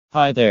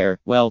Hi there,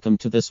 welcome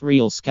to this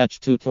Real Sketch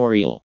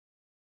tutorial.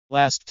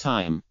 Last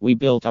time, we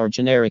built our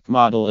generic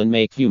model in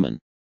MakeHuman.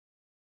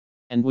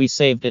 And we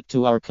saved it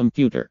to our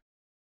computer.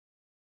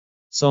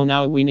 So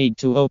now we need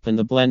to open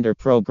the Blender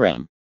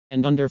program.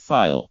 And under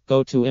File,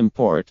 go to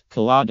Import,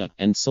 Collada,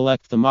 and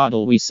select the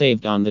model we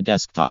saved on the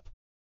desktop.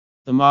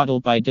 The model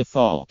by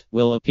default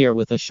will appear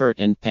with a shirt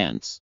and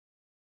pants.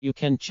 You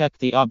can check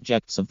the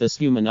objects of this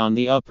human on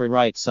the upper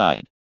right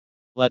side.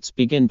 Let's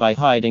begin by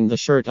hiding the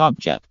shirt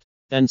object.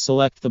 Then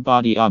select the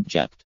body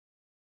object.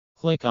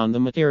 Click on the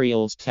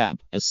Materials tab,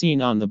 as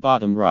seen on the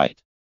bottom right.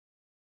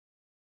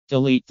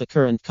 Delete the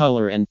current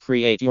color and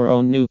create your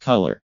own new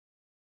color.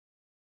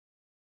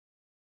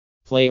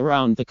 Play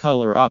around the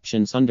color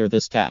options under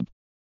this tab.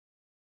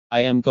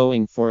 I am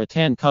going for a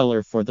tan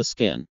color for the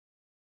skin.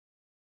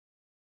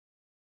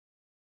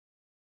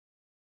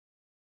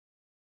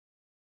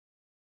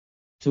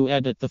 To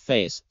edit the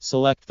face,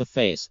 select the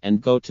face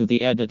and go to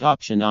the Edit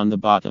option on the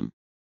bottom.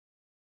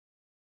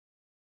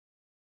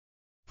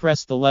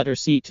 Press the letter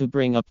C to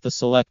bring up the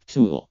Select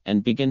tool,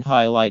 and begin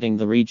highlighting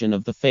the region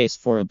of the face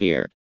for a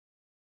beard.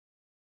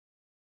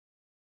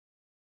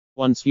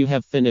 Once you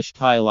have finished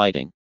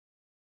highlighting,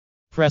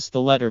 press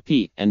the letter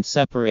P and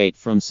separate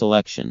from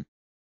selection.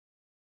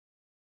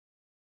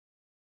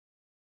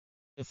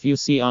 If you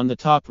see on the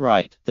top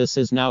right, this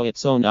is now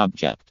its own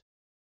object.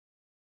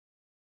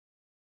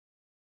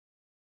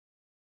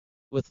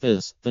 With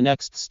this, the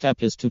next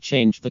step is to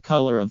change the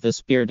color of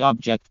this beard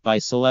object by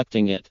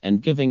selecting it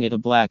and giving it a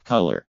black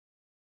color.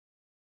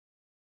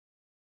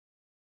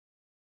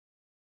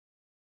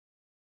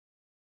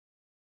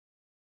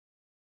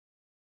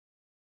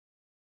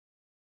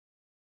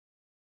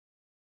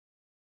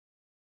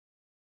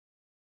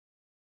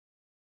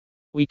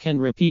 We can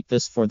repeat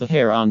this for the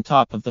hair on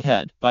top of the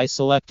head by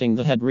selecting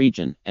the head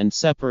region and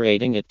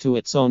separating it to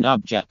its own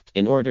object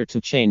in order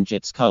to change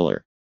its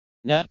color.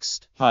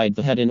 Next, hide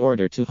the head in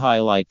order to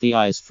highlight the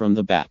eyes from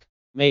the back.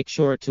 Make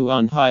sure to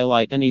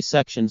unhighlight any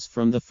sections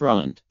from the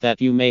front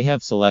that you may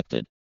have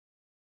selected.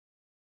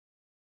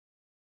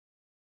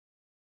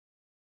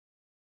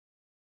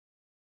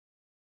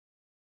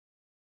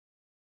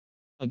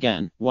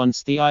 Again,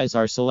 once the eyes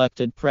are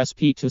selected, press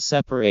P to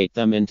separate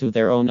them into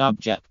their own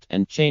object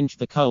and change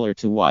the color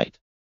to white.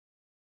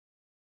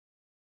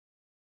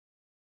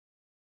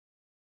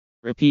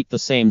 Repeat the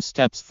same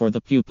steps for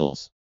the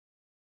pupils.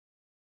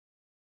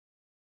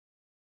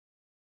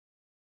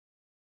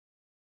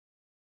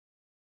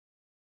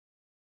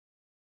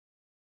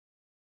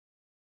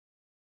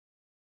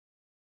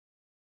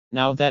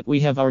 Now that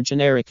we have our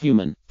generic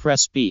human,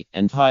 press B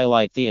and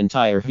highlight the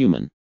entire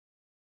human.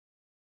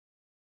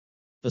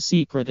 The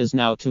secret is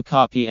now to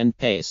copy and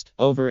paste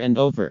over and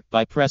over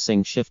by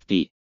pressing Shift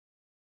D.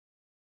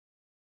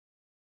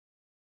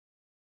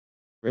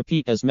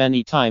 Repeat as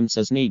many times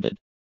as needed.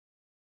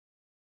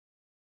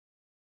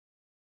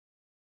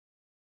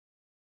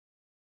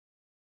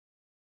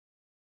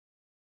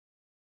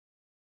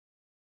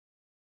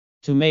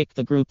 To make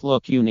the group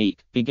look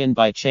unique, begin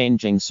by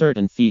changing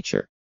certain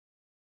feature.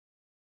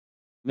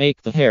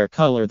 Make the hair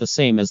color the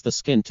same as the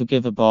skin to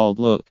give a bald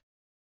look.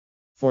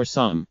 For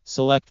some,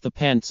 select the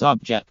pants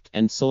object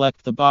and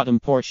select the bottom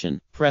portion,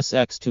 press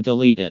X to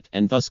delete it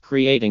and thus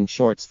creating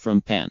shorts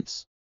from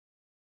pants.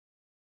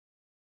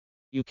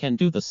 You can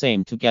do the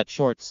same to get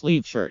short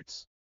sleeve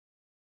shirts.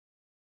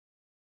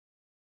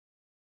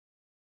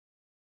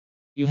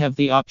 You have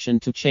the option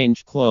to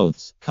change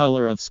clothes,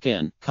 color of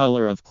skin,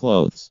 color of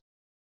clothes.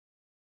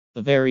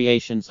 The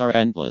variations are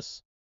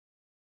endless.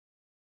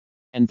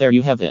 And there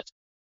you have it.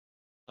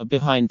 A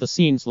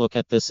behind-the-scenes look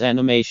at this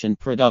animation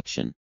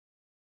production.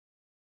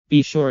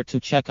 Be sure to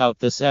check out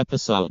this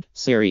episode,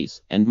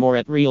 series, and more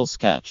at Real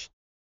Sketch.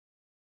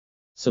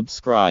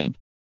 Subscribe.